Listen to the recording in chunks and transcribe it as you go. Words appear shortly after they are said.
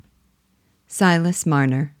Silas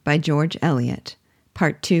Marner by George Eliot,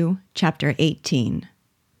 Part 2, Chapter 18.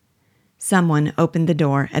 Someone opened the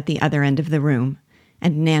door at the other end of the room,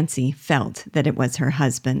 and Nancy felt that it was her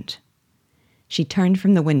husband. She turned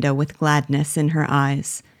from the window with gladness in her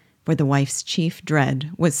eyes, for the wife's chief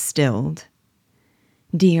dread was stilled.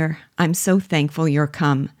 "Dear, I'm so thankful you're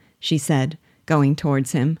come," she said, going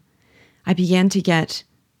towards him. "I began to get—"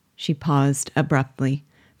 She paused abruptly,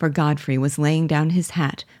 for Godfrey was laying down his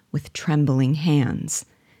hat with trembling hands,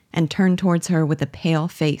 and turned towards her with a pale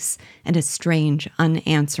face and a strange,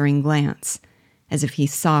 unanswering glance, as if he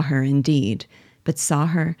saw her indeed, but saw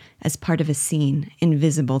her as part of a scene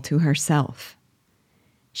invisible to herself.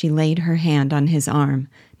 She laid her hand on his arm,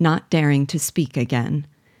 not daring to speak again,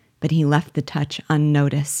 but he left the touch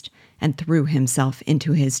unnoticed and threw himself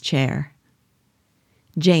into his chair.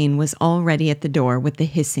 Jane was already at the door with the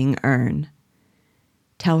hissing urn.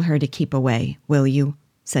 "Tell her to keep away, will you?"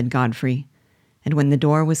 said Godfrey, and when the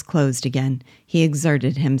door was closed again, he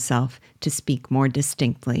exerted himself to speak more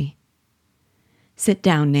distinctly. "Sit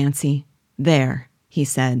down, Nancy. There," he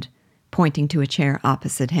said, pointing to a chair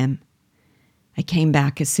opposite him. "I came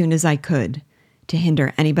back as soon as I could, to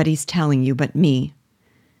hinder anybody's telling you but me.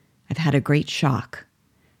 I've had a great shock,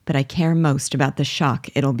 but I care most about the shock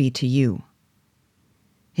it'll be to you."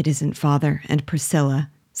 "It isn't Father and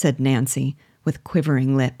Priscilla," said Nancy, with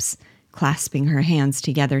quivering lips, clasping her hands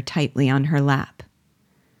together tightly on her lap.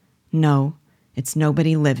 "No, it's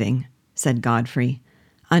nobody living," said Godfrey,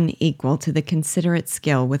 unequal to the considerate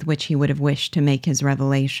skill with which he would have wished to make his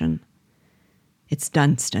revelation. "It's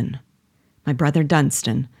Dunstan, my brother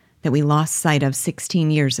Dunstan, that we lost sight of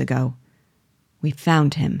 16 years ago. We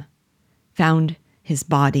found him, found his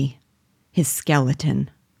body, his skeleton."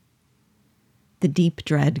 The deep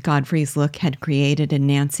dread Godfrey's look had created in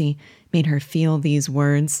Nancy made her feel these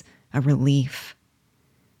words a relief.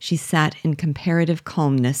 She sat in comparative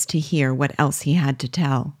calmness to hear what else he had to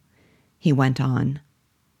tell. He went on.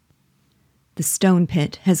 "The stone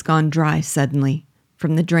pit has gone dry suddenly,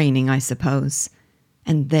 from the draining, I suppose,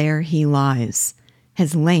 and there he lies,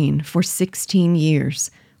 has lain for 16 years,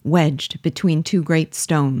 wedged between two great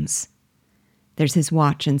stones. There's his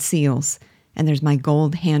watch and seals, and there's my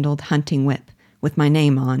gold-handled hunting whip, with my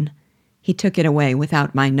name on. He took it away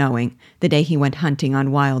without my knowing, the day he went hunting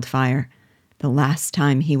on Wildfire, the last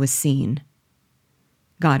time he was seen."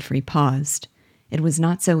 Godfrey paused. It was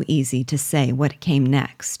not so easy to say what came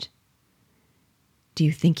next. "Do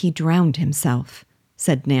you think he drowned himself?"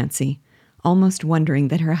 said Nancy, almost wondering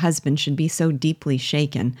that her husband should be so deeply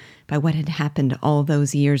shaken by what had happened all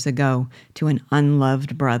those years ago to an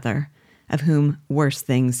unloved brother, of whom worse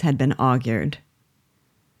things had been augured.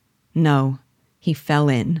 "No, he fell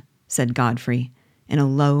in," said Godfrey, in a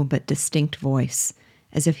low but distinct voice,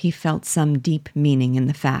 as if he felt some deep meaning in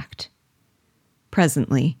the fact.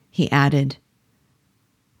 Presently he added,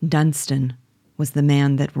 "Dunstan was the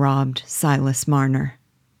man that robbed Silas Marner."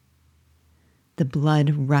 The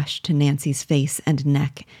blood rushed to Nancy's face and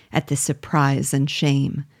neck at this surprise and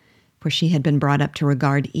shame, for she had been brought up to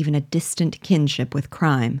regard even a distant kinship with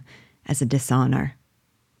crime as a dishonor.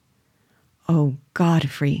 "Oh,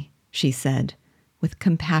 Godfrey," she said, with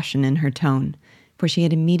compassion in her tone, for she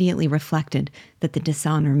had immediately reflected that the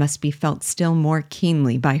dishonor must be felt still more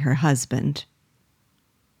keenly by her husband.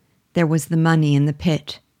 "There was the money in the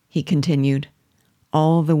pit," he continued.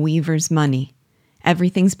 "All the weaver's money.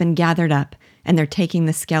 Everything's been gathered up, and they're taking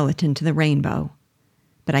the skeleton to the Rainbow.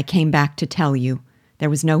 But I came back to tell you.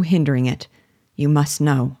 There was no hindering it. You must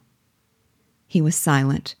know." He was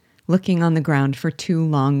silent, looking on the ground for 2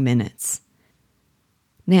 long minutes.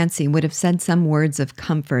 Nancy would have said some words of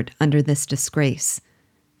comfort under this disgrace,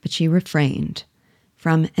 but she refrained,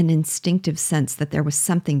 from an instinctive sense that there was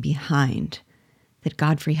something behind, that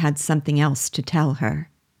Godfrey had something else to tell her.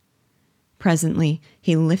 Presently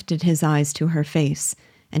he lifted his eyes to her face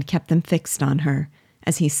and kept them fixed on her,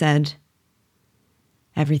 as he said,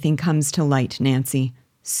 "Everything comes to light, Nancy,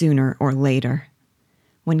 sooner or later.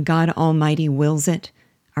 When God Almighty wills it,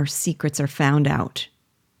 our secrets are found out.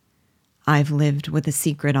 I've lived with a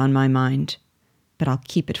secret on my mind, but I'll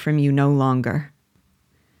keep it from you no longer.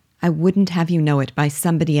 I wouldn't have you know it by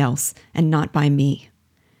somebody else and not by me.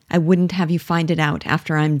 I wouldn't have you find it out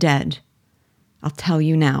after I'm dead. I'll tell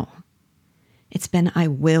you now. It's been I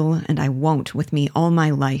will and I won't with me all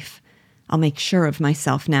my life. I'll make sure of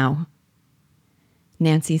myself now."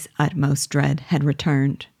 Nancy's utmost dread had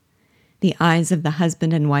returned. The eyes of the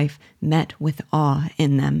husband and wife met with awe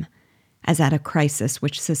in them, as at a crisis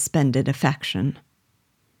which suspended affection.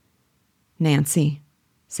 "Nancy,"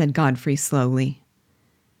 said Godfrey slowly,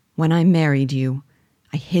 "when I married you,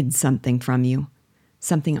 I hid something from you,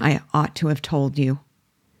 something I ought to have told you.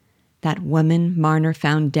 That woman Marner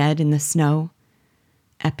found dead in the snow,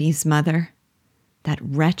 Eppie's mother, that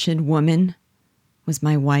wretched woman, was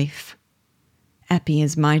my wife. Eppie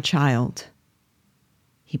is my child."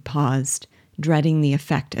 He paused, dreading the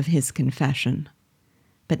effect of his confession.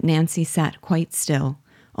 But Nancy sat quite still,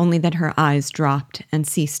 only that her eyes dropped and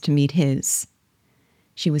ceased to meet his.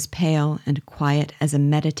 She was pale and quiet as a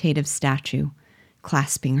meditative statue,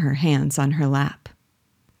 clasping her hands on her lap.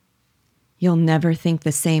 "You'll never think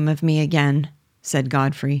the same of me again," said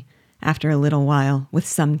Godfrey, after a little while, with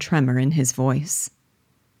some tremor in his voice.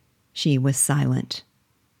 She was silent.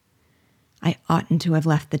 "I oughtn't to have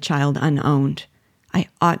left the child unowned. I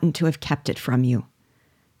oughtn't to have kept it from you.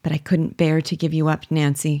 But I couldn't bear to give you up,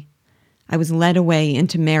 Nancy. I was led away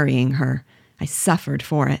into marrying her. I suffered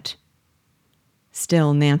for it."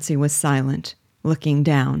 Still Nancy was silent, looking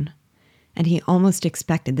down, and he almost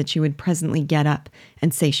expected that she would presently get up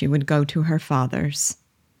and say she would go to her father's.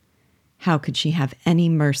 How could she have any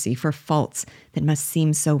mercy for faults that must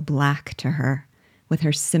seem so black to her, with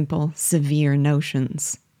her simple, severe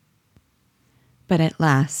notions? But at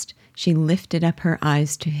last she lifted up her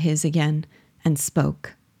eyes to his again and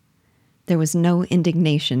spoke. There was no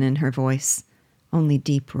indignation in her voice, only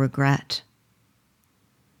deep regret.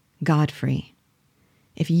 "Godfrey,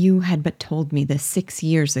 if you had but told me this 6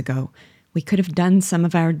 years ago, we could have done some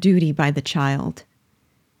of our duty by the child.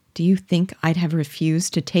 Do you think I'd have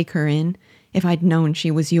refused to take her in if I'd known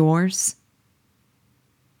she was yours?"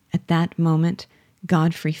 At that moment,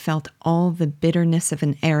 Godfrey felt all the bitterness of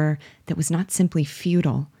an error that was not simply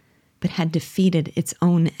futile, but had defeated its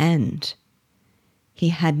own end. He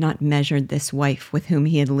had not measured this wife with whom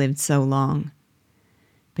he had lived so long.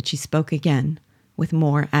 But she spoke again, with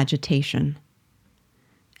more agitation.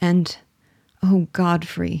 "And, oh,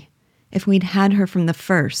 Godfrey, if we'd had her from the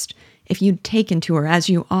first, if you'd taken to her as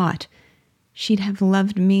you ought, she'd have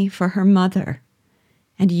loved me for her mother,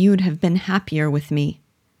 and you'd have been happier with me.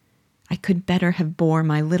 I could better have bore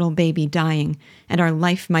my little baby dying, and our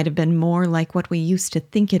life might have been more like what we used to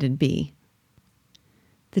think it'd be."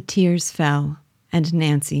 The tears fell, and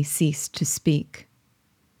Nancy ceased to speak.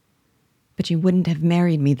 "But you wouldn't have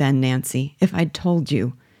married me then, Nancy, if I'd told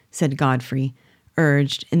you," said Godfrey,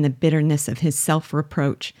 urged in the bitterness of his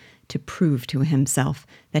self-reproach to prove to himself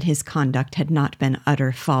that his conduct had not been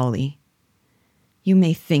utter folly. "You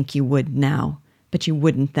may think you would now, but you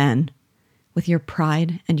wouldn't then. With your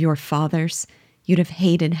pride and your father's, you'd have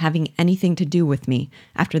hated having anything to do with me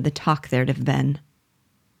after the talk there'd have been."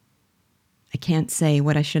 "I can't say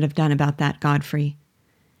what I should have done about that, Godfrey.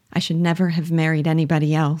 I should never have married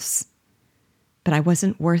anybody else. But I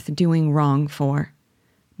wasn't worth doing wrong for.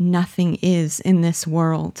 Nothing is in this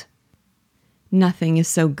world. Nothing is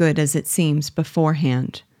so good as it seems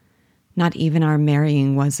beforehand. Not even our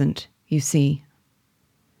marrying wasn't, you see."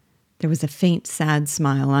 There was a faint, sad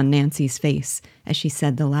smile on Nancy's face as she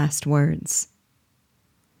said the last words.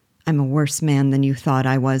 "I'm a worse man than you thought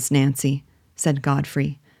I was, Nancy," said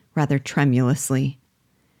Godfrey, rather tremulously.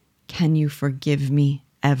 "Can you forgive me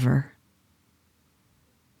ever?"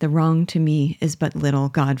 "The wrong to me is but little,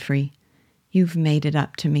 Godfrey. You've made it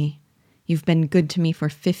up to me. You've been good to me for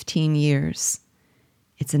 15 years.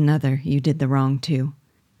 It's another you did the wrong to,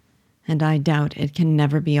 and I doubt it can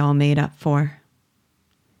never be all made up for."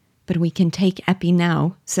 "But we can take Eppie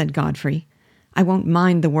now," said Godfrey. "I won't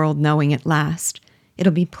mind the world knowing at last.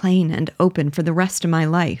 It'll be plain and open for the rest of my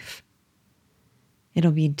life."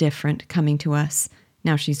 "It'll be different coming to us,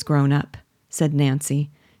 now she's grown up," said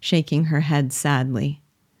Nancy, shaking her head sadly.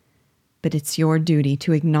 "But it's your duty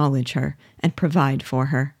to acknowledge her and provide for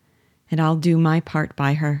her, and I'll do my part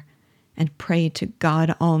by her, and pray to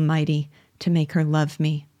God Almighty to make her love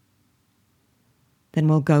me. Then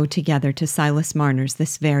we'll go together to Silas Marner's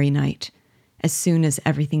this very night, as soon as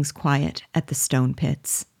everything's quiet at the Stone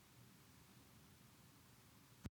Pits."